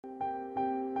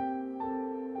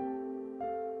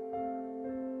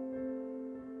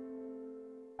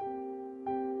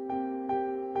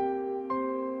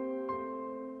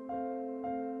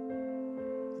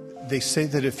They say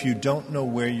that if you don't know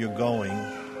where you're going,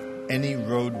 any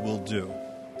road will do.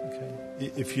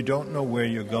 Okay? If you don't know where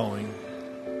you're going,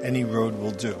 any road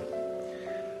will do.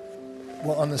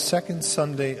 Well, on the second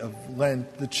Sunday of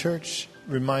Lent, the church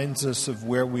reminds us of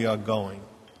where we are going.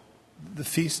 The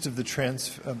feast of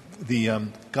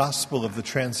the Gospel of the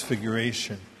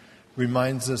Transfiguration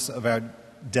reminds us of our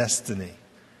destiny.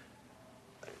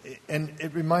 And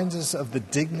it reminds us of the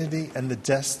dignity and the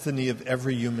destiny of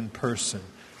every human person,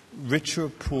 rich or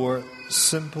poor,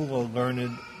 simple or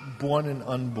learned, born and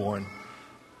unborn.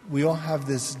 We all have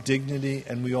this dignity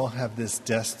and we all have this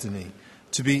destiny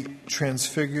to be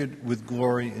transfigured with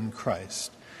glory in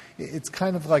Christ. It's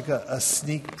kind of like a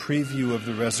sneak preview of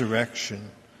the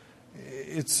resurrection.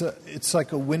 It's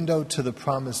like a window to the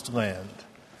promised land,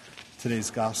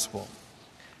 today's gospel.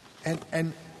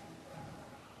 And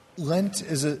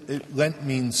Lent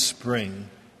means spring,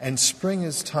 and spring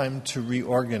is time to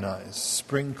reorganize,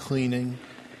 spring cleaning.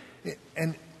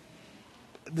 And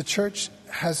the church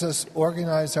has us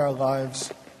organize our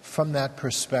lives from that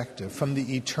perspective, from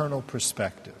the eternal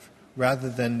perspective, rather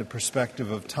than the perspective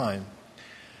of time.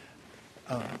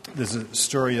 There's a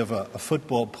story of a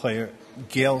football player,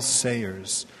 Gale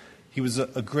Sayers. He was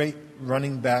a great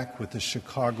running back with the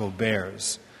Chicago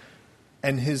Bears,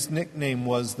 and his nickname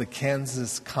was the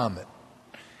Kansas Comet.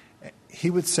 He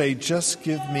would say, just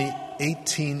give me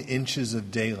 18 inches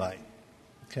of daylight.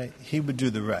 Okay? He would do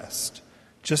the rest.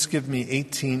 Just give me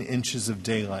 18 inches of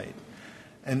daylight.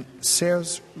 And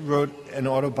Sayers wrote an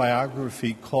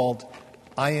autobiography called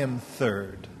I Am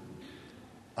Third.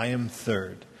 I Am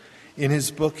Third. In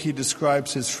his book, he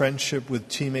describes his friendship with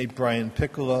teammate Brian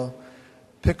Piccolo.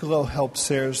 Piccolo helped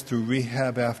Sayers through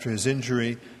rehab after his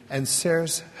injury, and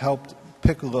Sayers helped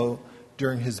Piccolo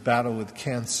during his battle with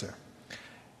cancer.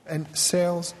 And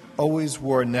Sayers always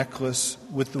wore a necklace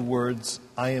with the words,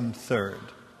 I am third.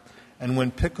 And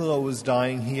when Piccolo was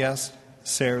dying, he asked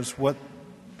Sayers what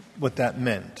that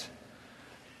meant.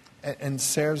 And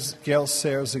Gale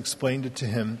Sayers explained it to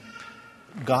him,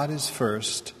 God is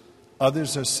first,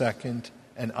 others are second,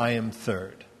 and I am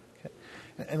third. Okay?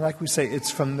 And like we say,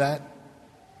 it's from that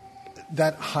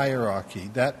hierarchy,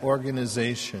 that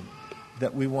organization,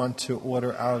 that we want to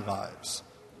order our lives.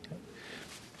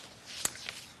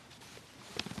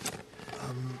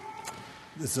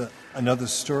 There's another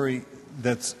story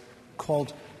that's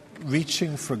called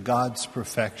Reaching for God's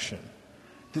Perfection.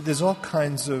 There's all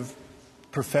kinds of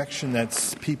perfection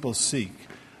that people seek.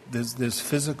 There's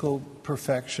physical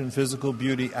perfection, physical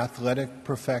beauty, athletic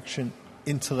perfection,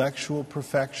 intellectual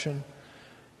perfection.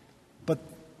 But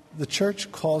the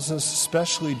church calls us,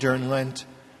 especially during Lent,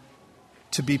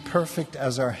 to be perfect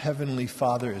as our Heavenly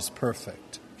Father is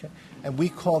perfect. Okay? And we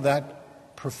call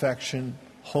that perfection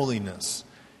holiness.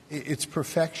 It's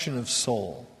perfection of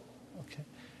soul. Okay?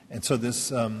 And so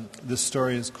this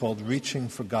story is called Reaching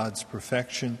for God's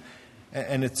Perfection,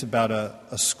 and it's about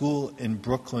a school in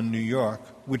Brooklyn, New York,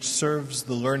 which serves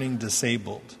the learning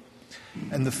disabled.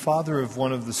 And the father of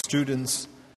one of the students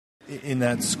in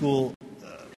that school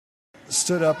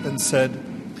stood up and said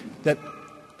that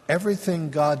everything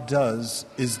God does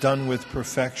is done with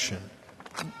perfection.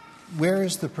 Where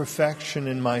is the perfection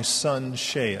in my son,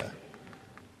 Shea?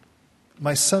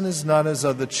 My son is not as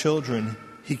other children.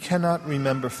 He cannot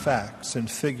remember facts and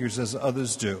figures as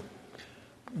others do.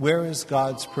 Where is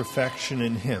God's perfection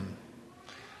in him?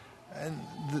 And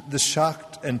the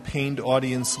shocked and pained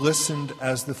audience listened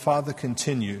as the father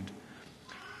continued.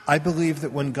 I believe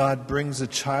that when God brings a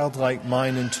childlike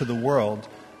mind into the world,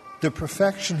 the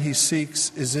perfection he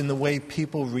seeks is in the way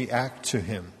people react to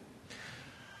him.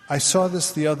 I saw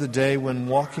this the other day when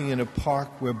walking in a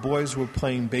park where boys were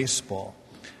playing baseball.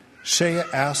 Shea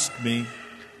asked me,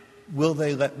 will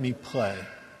they let me play?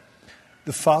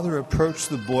 The father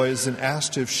approached the boys and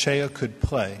asked if Shea could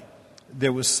play.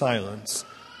 There was silence.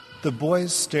 The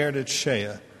boys stared at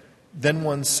Shea. Then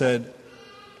one said,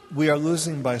 we are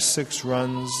losing by 6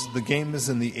 runs. The game is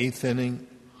in the 8th inning.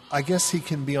 I guess he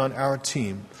can be on our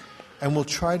team, and we'll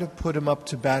try to put him up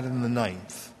to bat in the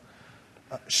 9th.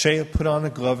 Shea put on a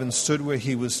glove and stood where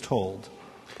he was told.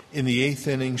 In the 8th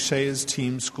inning, Shea's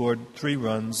team scored 3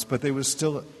 runs, but they were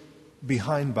still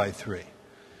behind by 3.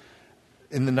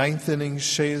 In the 9th inning,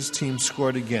 Shea's team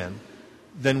scored again.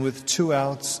 Then with 2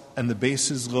 outs and the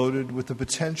bases loaded with a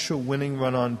potential winning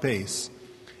run on base,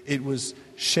 it was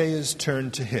Shea's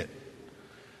turn to hit.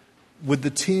 Would the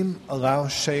team allow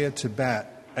Shea to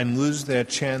bat and lose their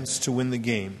chance to win the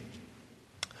game?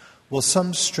 Well,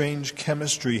 some strange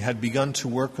chemistry had begun to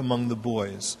work among the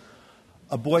boys.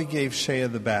 A boy gave Shea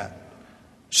the bat.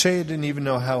 Shea didn't even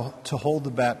know how to hold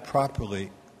the bat properly,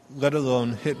 let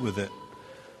alone hit with it.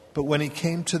 But when he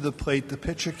came to the plate, the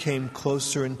pitcher came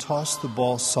closer and tossed the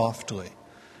ball softly.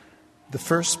 The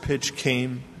first pitch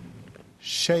came.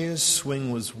 Shea's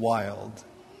swing was wild,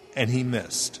 and he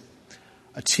missed.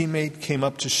 A teammate came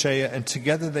up to Shea, and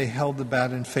together they held the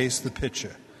bat and faced the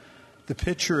pitcher. The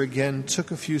pitcher again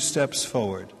took a few steps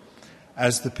forward.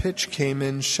 As the pitch came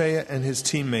in, Shea and his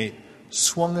teammate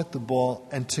swung at the ball,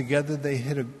 and together they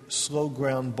hit a slow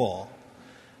ground ball.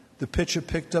 The pitcher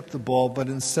picked up the ball, but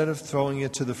instead of throwing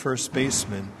it to the first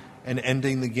baseman and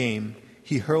ending the game,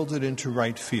 he hurled it into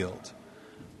right field.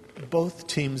 Both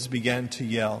teams began to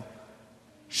yell,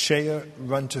 "Shea,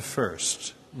 run to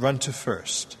first, run to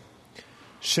first."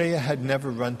 Shea had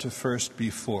never run to first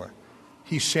before.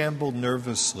 He shambled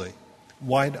nervously,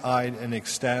 wide-eyed and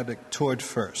ecstatic, toward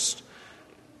first.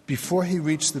 Before he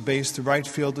reached the base, the right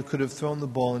fielder could have thrown the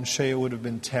ball and Shea would have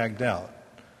been tagged out.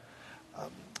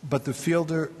 But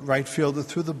the right fielder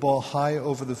threw the ball high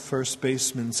over the first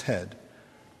baseman's head.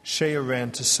 Shea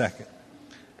ran to second.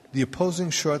 The opposing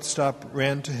shortstop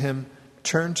ran to him,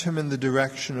 turned him in the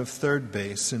direction of third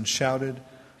base, and shouted,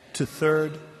 to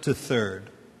third,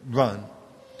 run."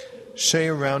 Shea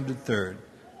rounded third.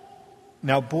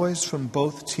 Now boys from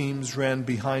both teams ran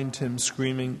behind him,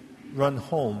 screaming, "Run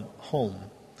home, home."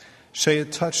 Shea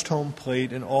touched home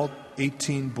plate, and all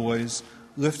 18 boys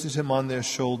lifted him on their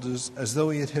shoulders as though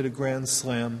he had hit a grand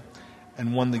slam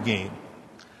and won the game.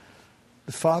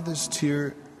 The father's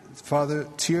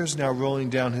tears now rolling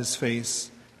down his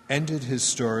face, ended his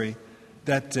story.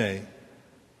 That day,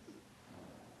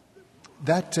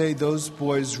 those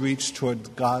boys reached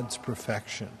toward God's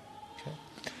perfection.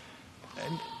 Okay?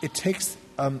 And it takes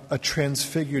a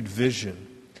transfigured vision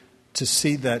to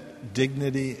see that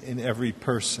dignity in every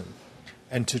person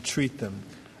and to treat them,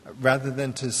 rather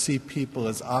than to see people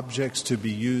as objects to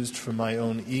be used for my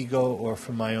own ego or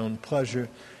for my own pleasure,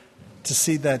 to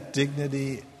see that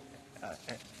dignity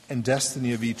and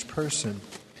destiny of each person,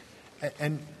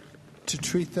 and to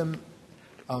treat them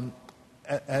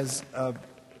as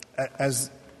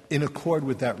in accord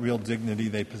with that real dignity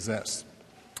they possess.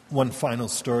 One final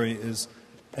story is,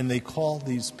 and they call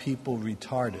these people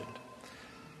retarded.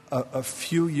 A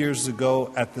few years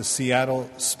ago at the Seattle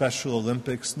Special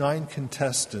Olympics, 9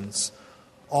 contestants,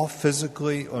 all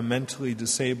physically or mentally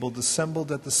disabled,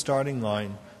 assembled at the starting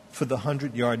line for the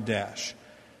 100-yard dash.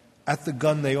 At the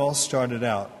gun, they all started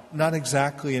out, not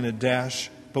exactly in a dash,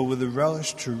 but with a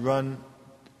relish to run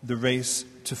the race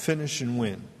to finish and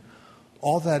win.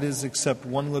 All that is except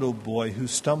one little boy who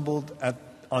stumbled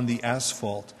on the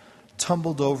asphalt,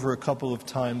 tumbled over a couple of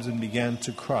times, and began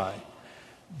to cry.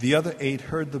 The other 8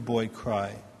 heard the boy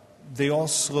cry. They all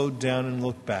slowed down and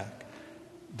looked back.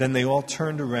 Then they all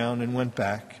turned around and went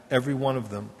back, every one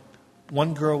of them.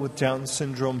 One girl with Down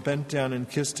syndrome bent down and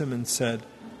kissed him and said,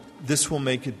 "This will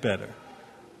make it better."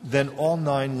 Then all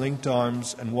 9 linked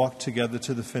arms and walked together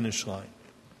to the finish line.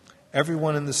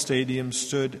 Everyone in the stadium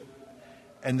stood,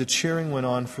 and the cheering went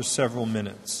on for several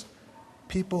minutes.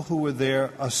 People who were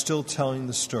there are still telling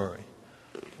the story.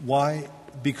 Why?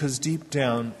 Because deep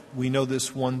down, we know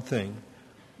this one thing.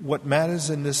 What matters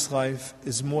in this life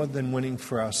is more than winning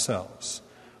for ourselves.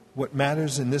 What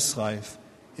matters in this life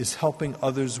is helping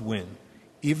others win,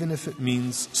 even if it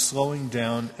means slowing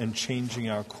down and changing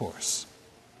our course.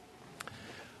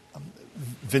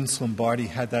 Vince Lombardi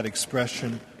had that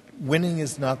expression, winning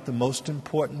is not the most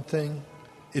important thing,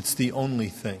 it's the only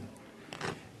thing.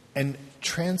 And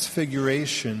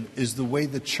transfiguration is the way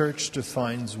the church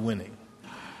defines winning.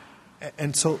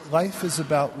 And so life is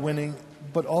about winning,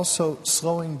 but also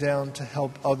slowing down to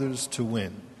help others to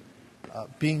win.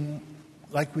 Being,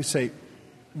 like we say,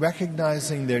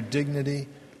 recognizing their dignity,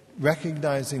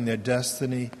 recognizing their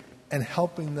destiny, and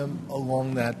helping them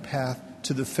along that path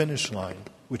to the finish line,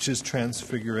 which is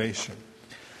transfiguration.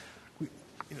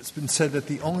 It's been said that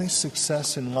the only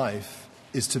success in life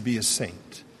is to be a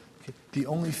saint. The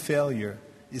only failure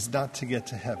is not to get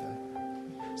to heaven.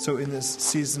 So in this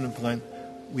season of Lent,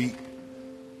 we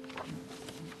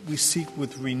seek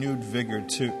with renewed vigor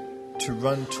to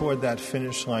run toward that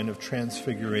finish line of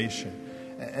transfiguration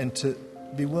and to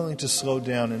be willing to slow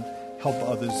down and help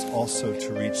others also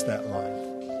to reach that line.